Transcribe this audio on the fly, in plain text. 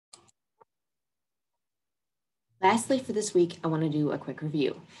Lastly, for this week, I want to do a quick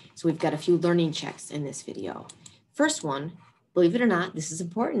review. So we've got a few learning checks in this video. First one, believe it or not, this is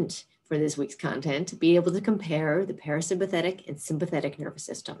important for this week's content, to be able to compare the parasympathetic and sympathetic nervous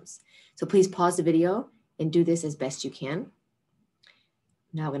systems. So please pause the video and do this as best you can.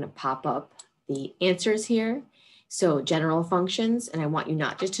 Now I'm going to pop up the answers here. So general functions, and I want you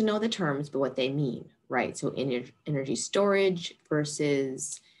not just to know the terms, but what they mean, right? So energy storage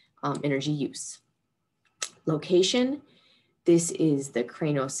versus energy use. Location, this is the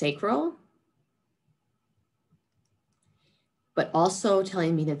craniosacral, but also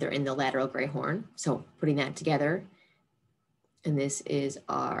telling me that they're in the lateral gray horn. So putting that together, and this is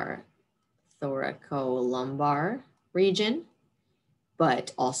our thoracolumbar region,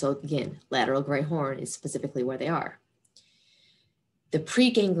 but also again, lateral gray horn is specifically where they are. The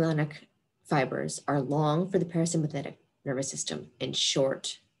preganglionic fibers are long for the parasympathetic nervous system and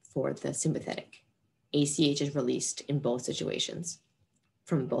short for the sympathetic. ACH is released in both situations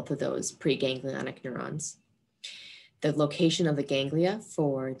from both of those preganglionic neurons. The location of the ganglia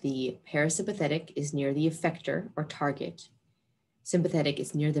for the parasympathetic is near the effector or target. Sympathetic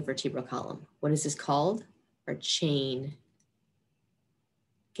is near the vertebral column. What is this called? Our chain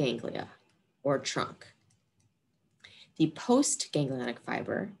ganglia or trunk. The postganglionic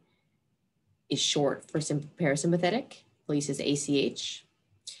fiber is short for parasympathetic, releases ACH,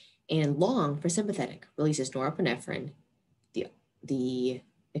 and long for sympathetic, releases norepinephrine. The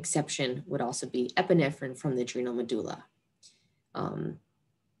exception would also be epinephrine from the adrenal medulla.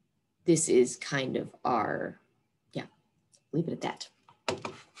 This is kind of our, leave it at that.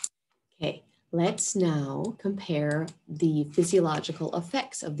 Okay, let's now compare the physiological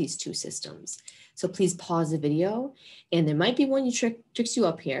effects of these two systems. So please pause the video, and there might be one tricks you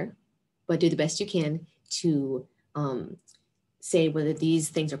up here, but do the best you can to say whether these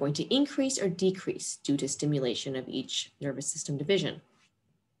things are going to increase or decrease due to stimulation of each nervous system division.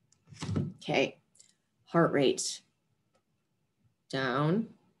 Okay, heart rate, down,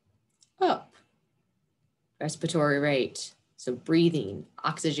 up, respiratory rate, so breathing,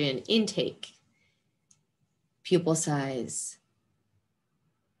 oxygen intake, pupil size,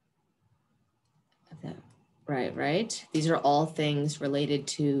 right? These are all things related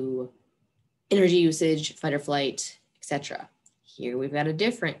to energy usage, fight or flight, etc. Here we've got a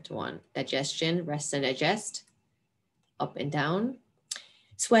different one, digestion, rest and digest, up and down.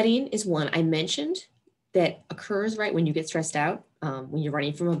 Sweating is one I mentioned that occurs right when you get stressed out. When you're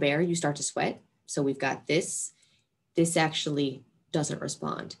running from a bear, you start to sweat. So we've got this. This actually doesn't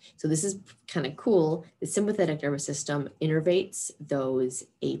respond. So this is kind of cool. The sympathetic nervous system innervates those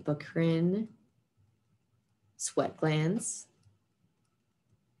apocrine sweat glands,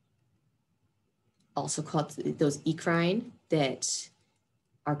 also called those eccrine, that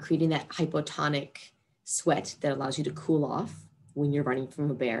are creating that hypotonic sweat that allows you to cool off when you're running from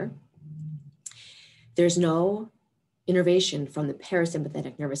a bear. There's no innervation from the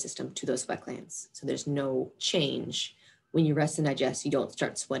parasympathetic nervous system to those sweat glands. So there's no change. When you rest and digest, you don't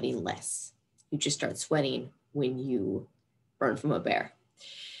start sweating less. You just start sweating when you run from a bear,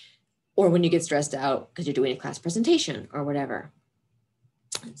 or when you get stressed out because you're doing a class presentation or whatever.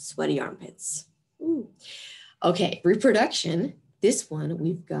 Sweaty armpits. Ooh. Okay, reproduction. This one,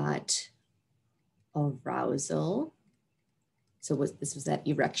 we've got arousal. So this was that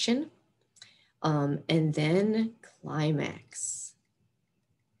erection. And then climax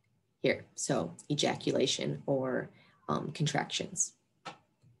here. So ejaculation or contractions.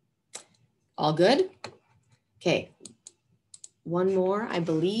 All good? Okay, one more, I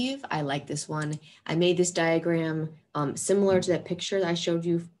believe. I like this one. I made this diagram similar to that picture that I showed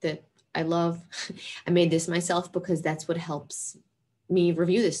you that I love. I made this myself because that's what helps me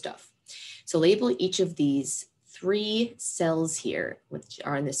review this stuff. So label each of these 3 cells here, which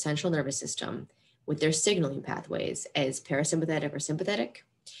are in the central nervous system, with their signaling pathways as parasympathetic or sympathetic.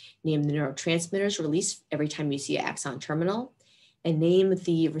 Name the neurotransmitters released every time you see an axon terminal, and name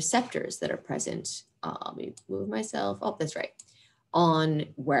the receptors that are present. Let me move myself. Oh, that's right. On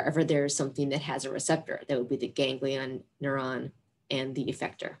wherever there's something that has a receptor, that would be the ganglion neuron and the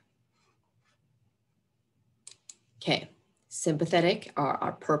effector. Okay, sympathetic are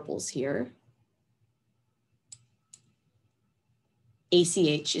our purples here.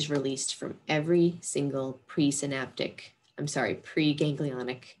 ACH is released from every single preganglionic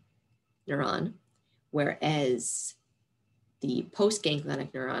neuron, whereas the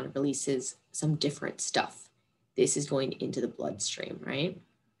postganglionic neuron releases some different stuff. This is going into the bloodstream, right?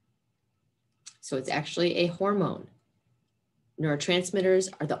 So it's actually a hormone. Neurotransmitters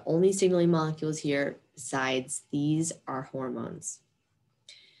are the only signaling molecules here. Besides, these are hormones.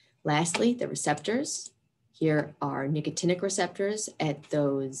 Lastly, the receptors. Here are nicotinic receptors at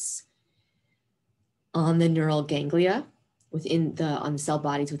those on the neural ganglia on the cell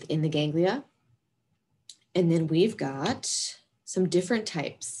bodies within the ganglia. And then we've got some different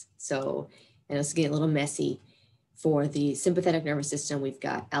types. So, and it's getting a little messy. For the sympathetic nervous system, we've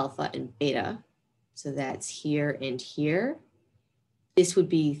got alpha and beta. So that's here and here. This would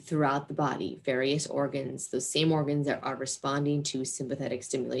be throughout the body, various organs, those same organs that are responding to sympathetic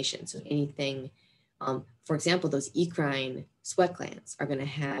stimulation. So anything, for example, those eccrine sweat glands are going to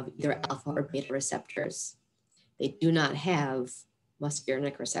have either alpha or beta receptors. They do not have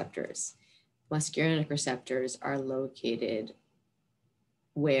muscarinic receptors. Muscarinic receptors are located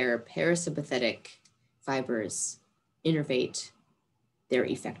where parasympathetic fibers innervate their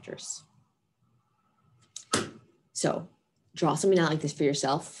effectors. So draw something out like this for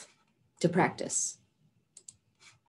yourself to practice.